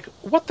 Thorndyke,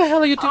 what the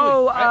hell are you doing?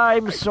 Oh,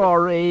 I'm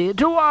sorry.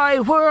 Do I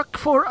work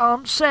for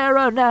Aunt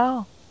Sarah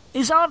now?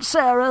 Is Aunt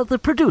Sarah the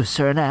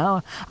producer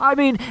now? I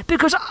mean,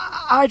 because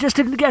I just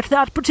didn't get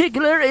that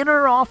particular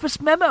inner office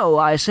memo,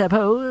 I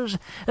suppose.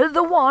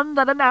 The one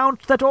that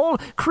announced that all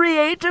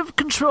creative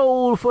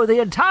control for the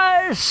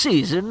entire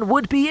season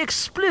would be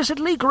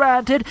explicitly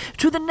granted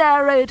to the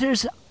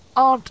narrator's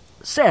Aunt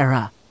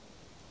Sarah.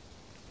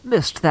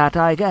 Missed that,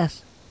 I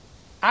guess.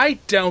 I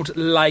don't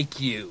like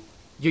you.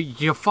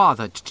 Your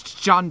father,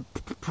 John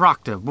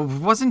Proctor,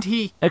 wasn't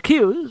he?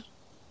 Accused?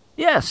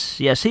 Yes,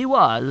 he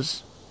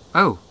was.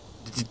 Oh,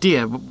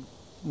 dear,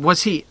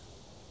 was he?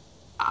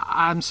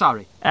 I'm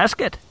sorry. Ask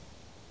it.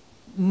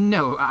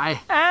 No,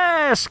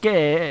 Ask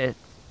it.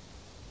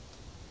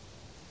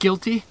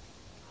 Guilty?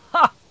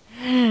 Ha!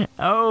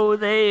 Oh,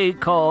 they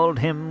called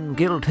him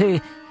guilty.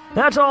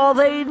 That's all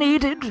they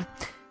needed.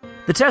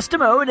 The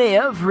testimony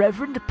of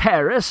Reverend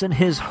Paris and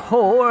his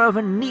whore of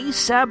a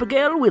niece,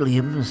 Abigail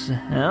Williams.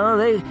 Oh,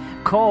 they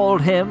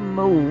called him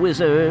a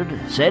wizard,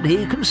 said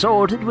he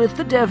consorted with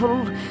the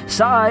devil,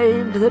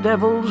 signed the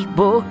devil's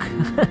book.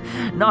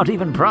 Not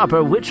even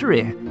proper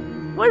witchery.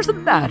 Where's the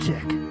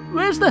magic?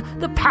 Where's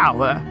the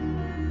power?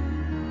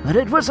 But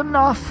it was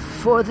enough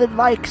for the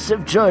likes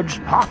of Judge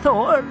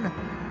Hawthorne,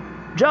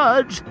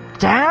 Judge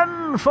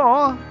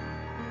Danforth,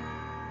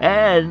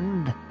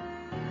 and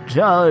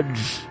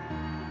Judge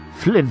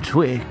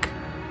Flintwick.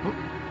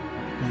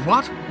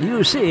 What?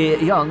 You see,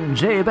 young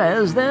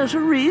Jabez, there's a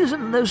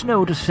reason there's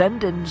no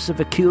descendants of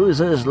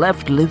accusers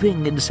left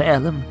living in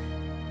Salem.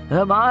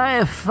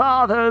 My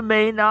father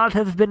may not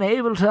have been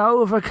able to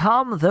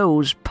overcome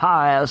those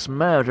pious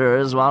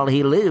murders while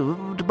he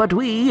lived, but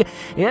we,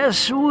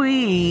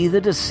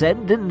 the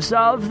descendants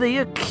of the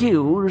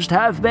accused,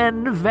 have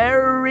been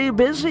very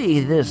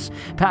busy this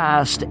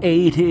past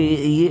 80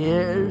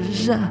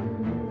 years.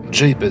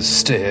 Jabez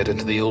stared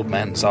into the old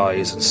man's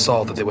eyes and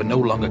saw that they were no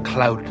longer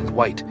clouded in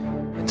white.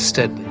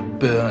 Instead,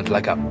 they burned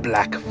like a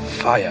black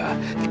fire,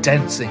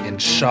 dancing and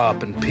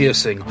sharp and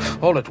piercing.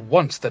 All at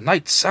once, the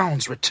night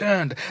sounds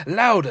returned,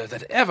 louder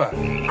than ever.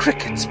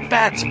 Crickets,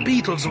 bats,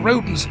 beetles,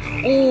 rodents,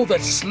 all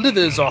that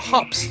slithers or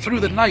hops through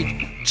the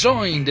night,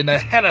 joined in a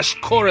hellish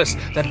chorus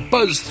that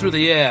buzzed through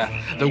the air.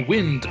 The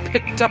wind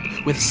picked up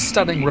with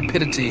stunning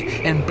rapidity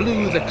and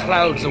blew the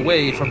clouds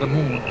away from the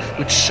moon,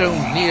 which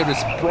shone near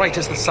as bright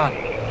as the sun.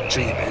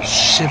 Jabez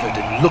shivered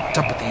and looked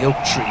up at the oak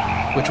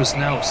tree, which was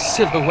now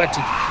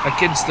silhouetted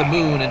against the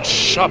moon in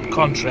sharp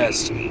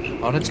contrast.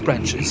 On its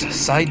branches,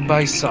 side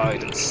by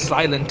side and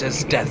silent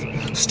as death,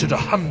 stood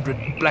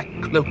 100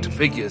 black-cloaked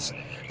figures.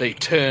 They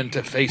turned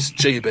to face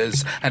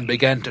Jabez and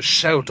began to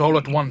shout all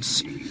at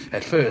once.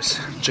 At first,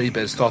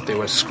 Jabez thought they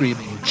were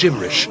screaming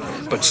gibberish,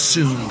 but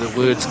soon the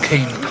words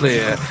came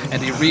clear,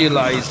 and he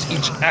realized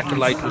each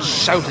acolyte was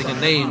shouting a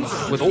name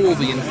with all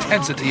the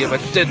intensity of a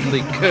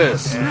deadly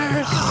curse.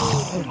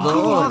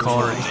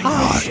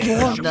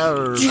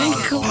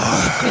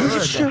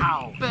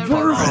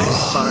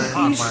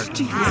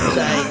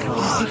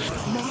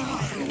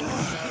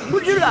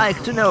 Would you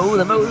like to know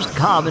the most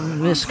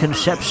common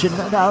misconception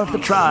about the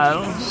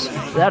trials?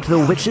 That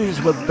the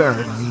witches were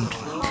burned.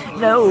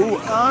 No,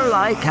 our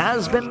like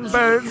has been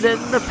burned in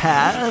the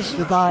past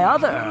by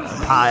other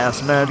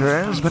pious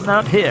murderers, but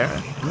not here.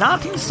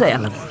 Not in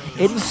Salem.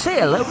 in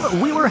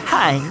Salem we were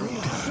hanged.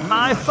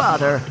 My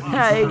father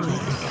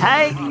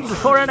hanged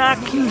for an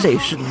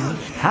accusation,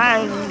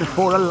 hanged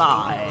for a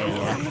lie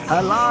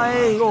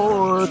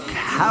or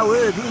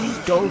cowardly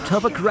dolt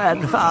of a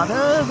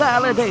grandfather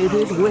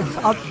validated with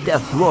a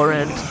death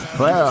warrant.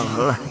 Well,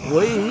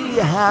 we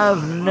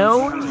have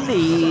no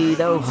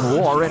need of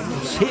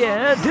warrants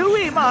here, do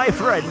we, my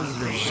friends?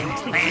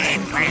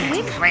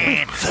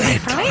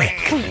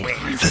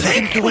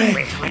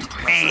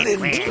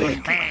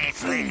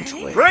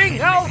 Bring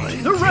out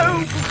the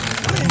rope!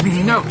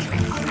 No,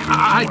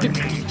 I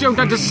don't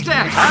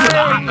understand.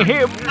 Hang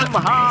him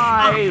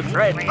high,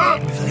 friend.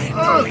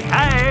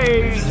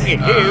 Hang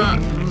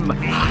him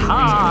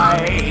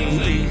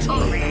high.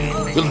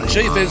 Will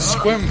Jabez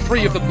squirm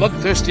free of the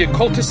bloodthirsty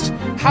occultist?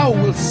 How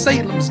will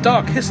Salem's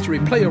dark history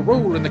play a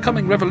role in the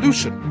coming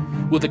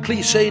revolution? Will the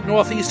cliched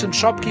northeastern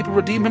shopkeeper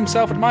redeem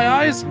himself in my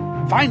eyes?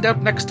 Find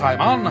out next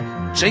time on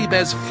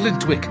Jabez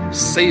Flintwick,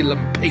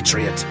 Salem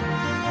Patriot.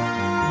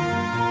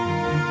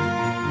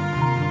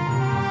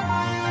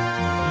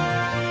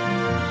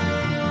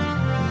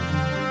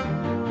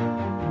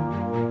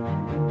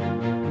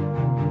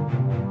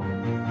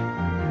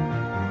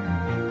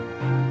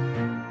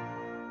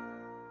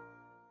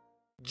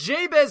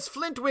 Jabez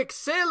Flintwick,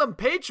 Salem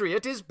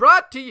Patriot is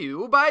brought to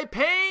you by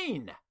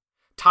pain.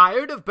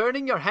 Tired of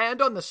burning your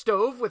hand on the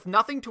stove with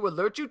nothing to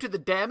alert you to the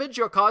damage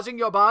you're causing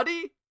your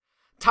body?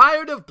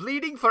 Tired of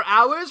bleeding for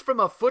hours from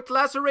a foot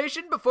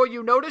laceration before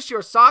you notice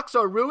your socks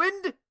are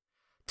ruined?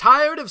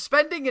 Tired of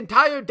spending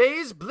entire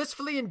days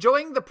blissfully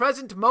enjoying the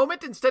present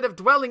moment instead of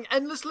dwelling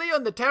endlessly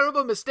on the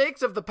terrible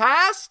mistakes of the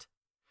past?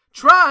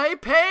 Try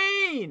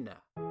pain!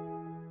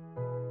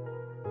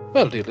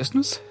 Well, dear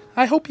listeners,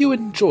 I hope you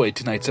enjoyed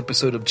tonight's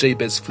episode of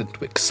Jabez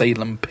Flintwick,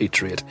 Salem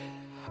Patriot.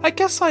 I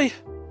guess I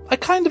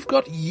kind of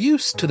got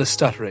used to the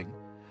stuttering.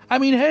 I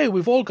mean, hey,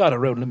 we've all got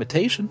our own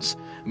limitations.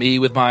 Me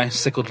with my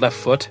sickled left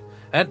foot,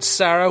 Aunt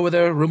Sarah with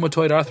her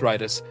rheumatoid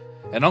arthritis,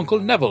 and Uncle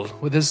Neville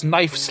with his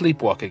knife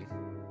sleepwalking.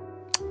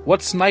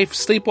 What's knife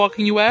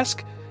sleepwalking, you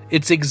ask?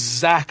 It's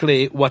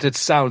exactly what it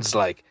sounds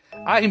like.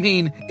 I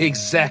mean,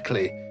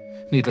 exactly.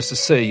 Needless to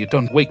say, you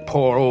don't wake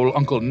poor old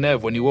Uncle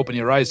Nev when you open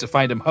your eyes to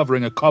find him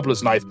hovering a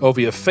cobbler's knife over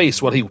your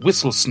face while he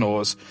whistle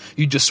snores.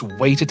 You just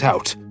wait it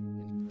out.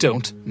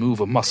 Don't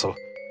move a muscle.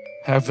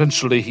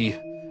 Eventually he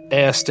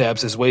air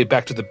stabs his way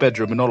back to the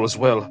bedroom and all is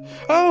well.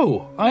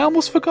 Oh, I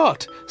almost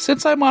forgot.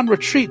 Since I'm on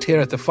retreat here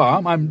at the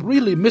farm, I'm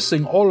really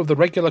missing all of the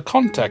regular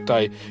contact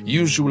I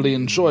usually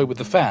enjoy with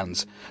the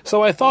fans.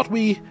 So I thought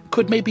we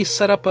could maybe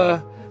set up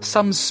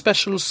some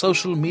special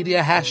social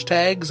media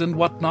hashtags and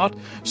whatnot,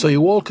 so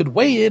you all could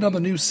weigh in on the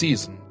new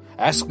season.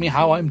 Ask me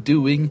how I'm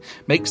doing,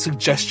 make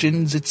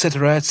suggestions,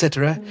 etc.,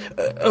 etc.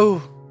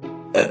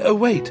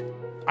 Wait.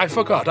 I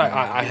forgot.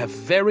 I have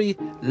very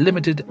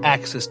limited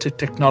access to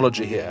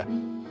technology here.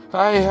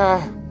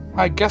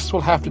 I guess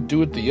we'll have to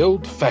do it the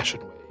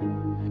old-fashioned way.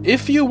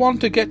 If you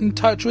want to get in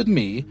touch with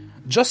me,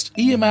 just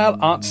email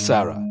Aunt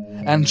Sarah,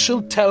 and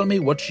she'll tell me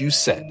what you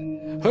said.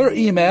 Her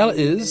email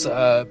is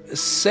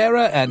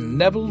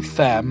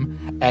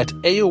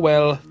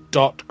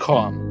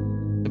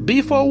sarahandnevillefam@aol.com.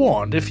 Be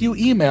forewarned, if you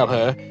email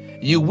her,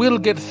 you will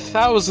get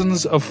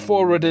thousands of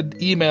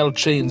forwarded email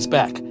chains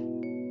back.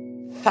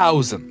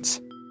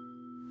 Thousands.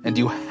 And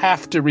you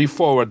have to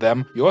re-forward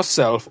them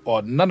yourself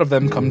or none of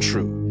them come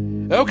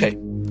true. Okay,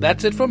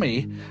 that's it for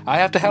me. I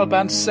have to help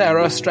Aunt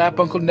Sarah strap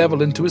Uncle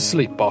Neville into his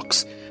sleep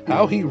box.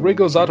 How he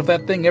wriggles out of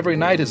that thing every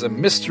night is a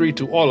mystery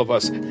to all of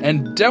us.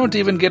 And don't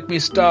even get me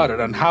started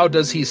on how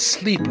does he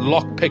sleep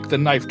lockpick the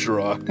knife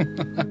drawer.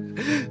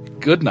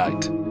 Good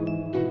night.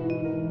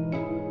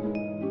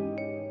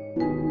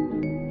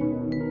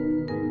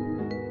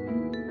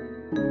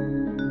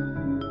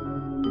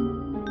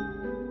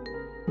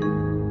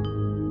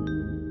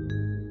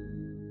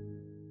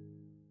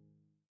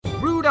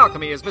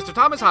 Alchemy is Mr.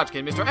 Thomas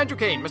Hodgkin, Mr. Andrew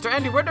Kane, Mr.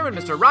 Andy Werdner, and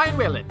Mr. Ryan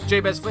Whalen.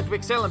 Jabez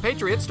Flintwick, Salem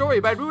Patriot, story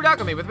by Rude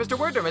Alchemy with Mr.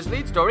 Werdner as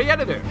lead story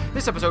editor.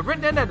 This episode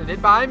written and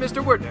edited by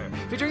Mr. Werdner,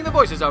 featuring the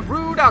voices of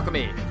Rude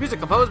Alchemy. Music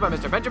composed by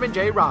Mr. Benjamin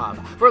J.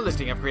 Robb. For a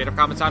listing of Creative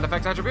Commons sound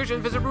effects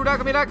attribution, visit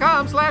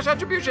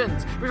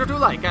rudealchemy.com/attributions. Be sure to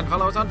like and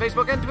follow us on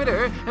Facebook and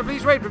Twitter, and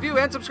please rate, review,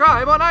 and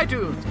subscribe on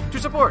iTunes. To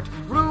support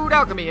Rude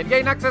Alchemy and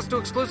gain access to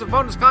exclusive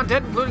bonus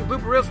content, including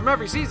blooper reels from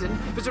every season,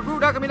 visit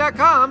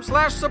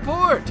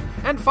rudealchemy.com/support.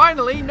 And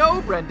finally, no,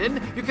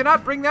 Brendan, you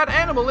cannot bring that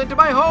animal into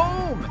my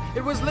home.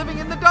 It was living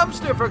in the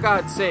dumpster, for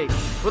God's sake.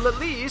 We'll at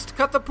least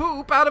cut the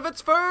poop out of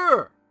its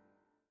fur.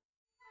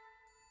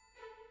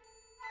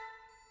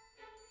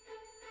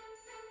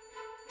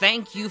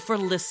 Thank you for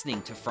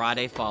listening to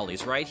Friday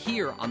Follies right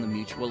here on the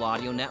Mutual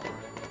Audio Network.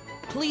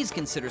 Please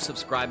consider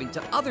subscribing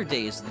to other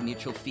days of the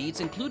Mutual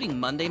feeds, including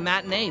Monday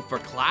Matinee for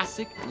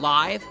classic,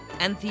 live,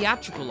 and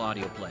theatrical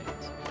audio plays.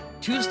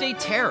 Tuesday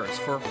Terrors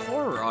for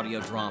horror audio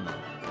drama.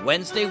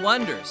 Wednesday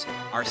Wonders,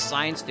 our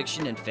science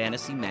fiction and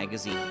fantasy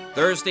magazine.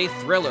 Thursday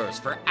Thrillers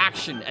for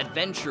action,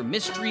 adventure,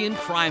 mystery, and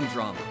crime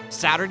drama.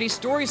 Saturday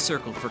Story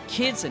Circle for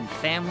kids and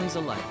families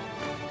alike.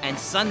 And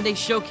Sunday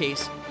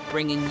Showcase,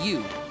 bringing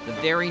you the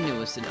very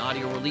newest in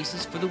audio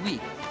releases for the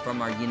week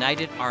from our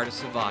United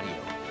Artists of Audio,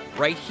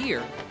 right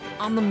here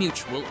on the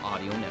Mutual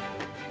Audio Network.